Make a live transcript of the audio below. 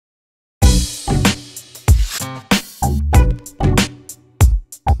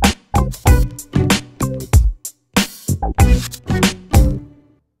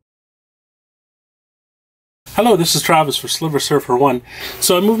Hello, this is Travis for Sliver Surfer 1.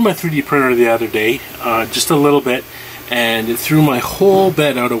 So I moved my 3D printer the other day, just a little bit, and it threw my whole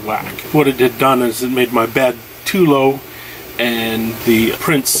bed out of whack. What it had done is it made my bed too low, and the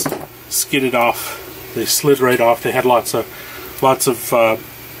prints skidded off. They slid right off. They had lots of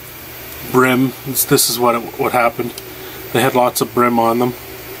brim. This is what happened. They had lots of brim on them,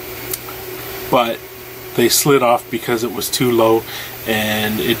 but they slid off because it was too low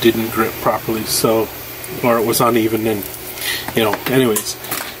and it didn't grip properly. So, or it was uneven, and anyways,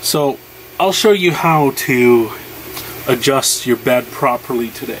 so I'll show you how to adjust your bed properly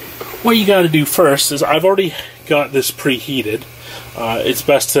today. What you got to do first is, I've already got this preheated. It's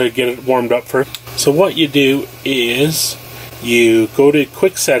best to get it warmed up first. So what you do is you go to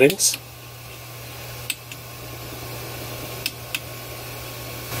quick settings,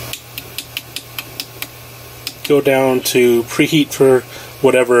 go down to preheat for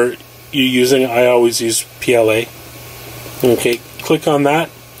whatever you're using. I always use PLA. Okay, click on that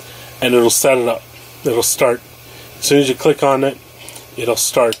and it'll set it up. It'll start. As soon as you click on it, it'll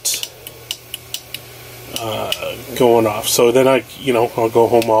start going off. So then I'll go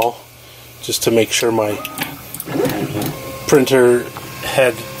home all just to make sure my printer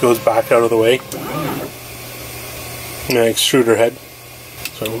head goes back out of the way. My extruder head.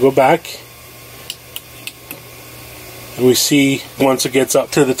 So we'll go back. And we see once it gets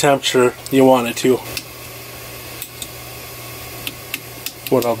up to the temperature you want it to.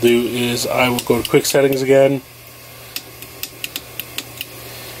 What I'll do is I will go to quick settings again,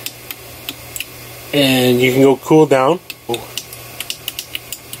 and you can go cool down,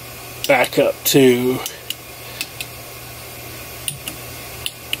 back up to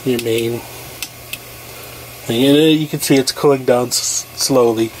your main thing, and you can see it's cooling down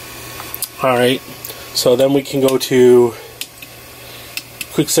slowly. Alright, so then we can go to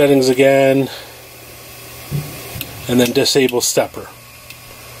quick settings again and then disable stepper.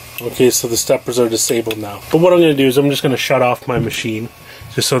 Okay, so the steppers are disabled now. But what I'm going to do is I'm just going to shut off my machine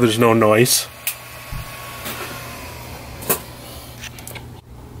just so there's no noise.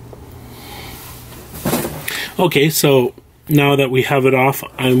 Okay, so now that we have it off,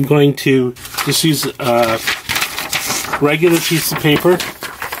 I'm going to just use a regular piece of paper.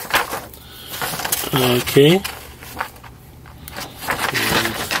 Okay, and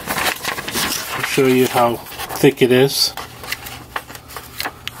I'll show you how thick it is.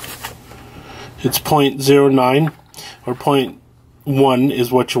 It's 0.09 or 0.1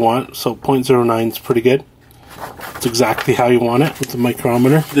 is what you want, so 0.09 is pretty good. It's exactly how you want it with the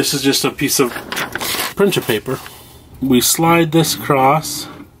micrometer. This is just a piece of printer paper. We slide this across,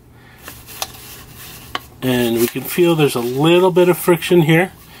 and we can feel there's a little bit of friction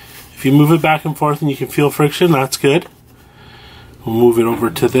here. If you move it back and forth and you can feel friction, that's good. We'll move it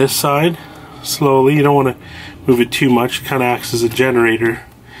over to this side slowly. You don't want to move it too much. It kind of acts as a generator.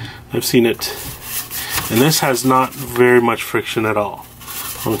 I've seen it. And this has not very much friction at all.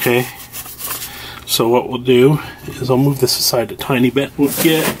 Okay? So what we'll do is I'll move this aside a tiny bit. We'll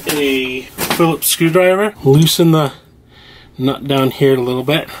get a Phillips screwdriver, loosen the nut down here a little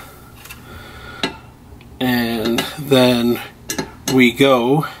bit, and then we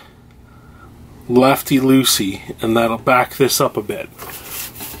go lefty-loosey, and that'll back this up a bit.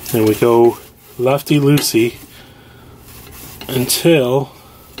 And we go lefty-loosey until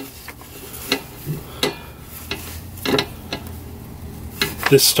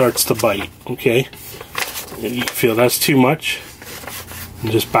this starts to bite, okay? And you feel that's too much,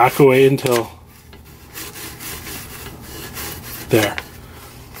 and just back away until there.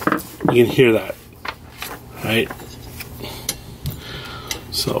 You can hear that, right?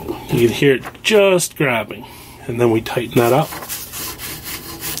 So you can hear it just grabbing, and then we tighten that up.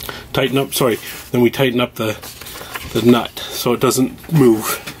 Then we tighten up the nut so it doesn't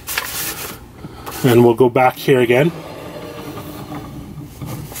move. And we'll go back here again.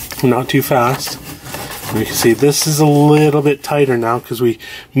 Not too fast. And you can see this is a little bit tighter now because we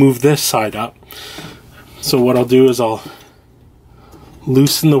moved this side up. So what I'll do is I'll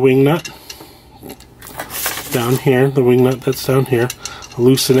loosen the wing nut down here, the wing nut that's down here. I'll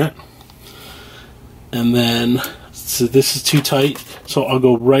loosen it, and then so this is too tight, so I'll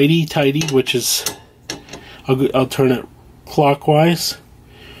go righty-tighty, which is I'll turn it clockwise,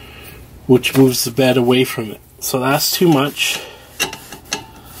 which moves the bed away from it. So that's too much,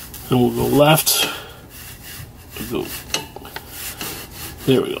 and we'll go left. We'll go,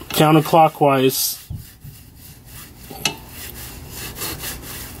 there we go, counterclockwise.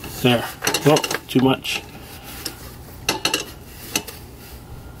 There. Oh, too much.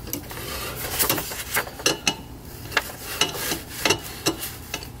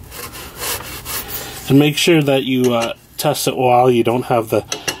 And make sure that you test it while you don't have the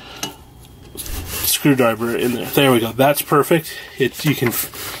screwdriver in there. There we go. That's perfect. You can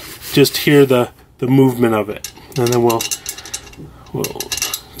just hear the movement of it. And then we'll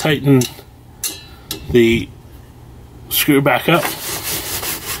tighten the screw back up.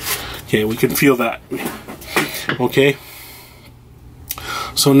 Okay, we can feel that. Okay.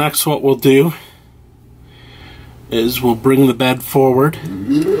 So next what we'll do is we'll bring the bed forward.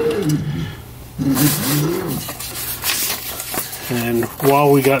 And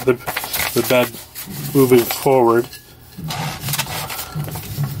while we got the bed moving forward,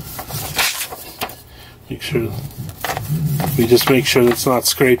 make sure it's not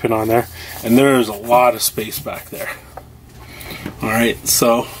scraping on there. And there is a lot of space back there. Alright,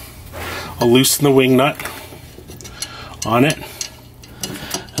 so I'll loosen the wing nut on it.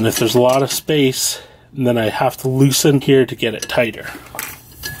 And if there's a lot of space, then I have to loosen here to get it tighter.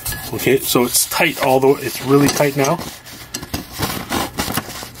 Okay, so it's tight all the way. It's really tight now.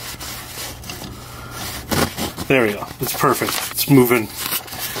 There we go. It's perfect. It's moving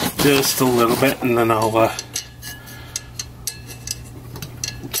just a little bit, and then I'll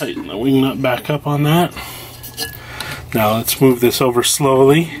tighten the wing nut back up on that. Now let's move this over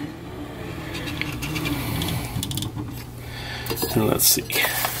slowly. And let's see.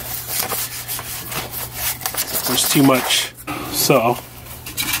 There's too much. So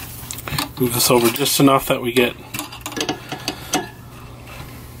move this over just enough that we get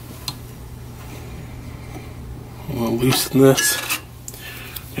we'll loosen this.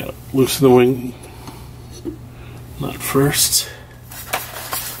 Yeah, loosen the wing nut first.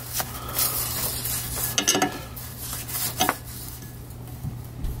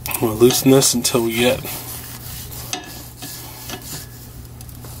 We'll loosen this until we get.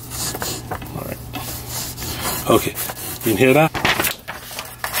 Alright. Okay. You can hear that?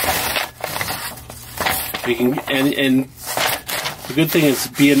 You can, and the good thing is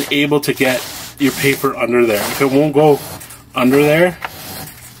being able to get your paper under there. If it won't go under there,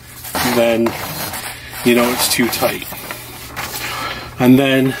 then you know it's too tight. And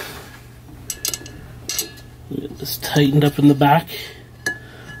then get this tightened up in the back.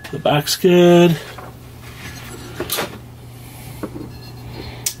 The back's good.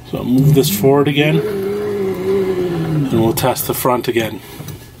 So I'll move this forward again, and we'll test the front again,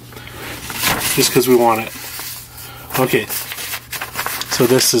 just because we want it. Okay, so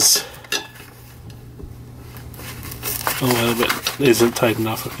this is a little bit isn't tight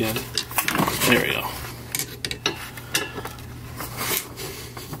enough again. There we go.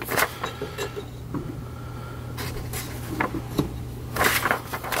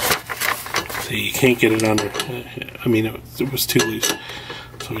 So you can't get it under. I mean, it was too loose.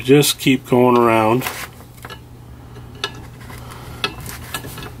 So we just keep going around.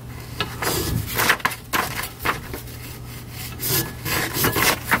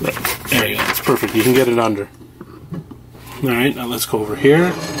 There you go. It's perfect. You can get it under. Alright, now let's go over here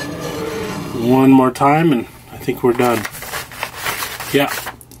one more time, and I think we're done. Yeah,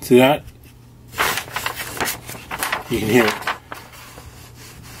 see that? You can hear it.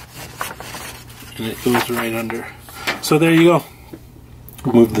 And it goes right under. So there you go.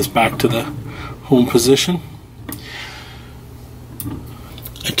 We'll move this back to the home position.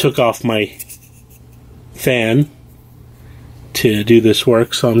 I took off my fan to do this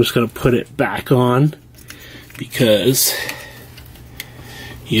work, so I'm just going to put it back on, because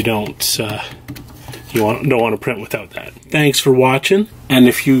you don't want to print without that. Thanks for watching, and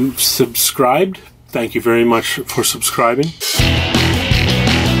if you subscribed, thank you very much for subscribing.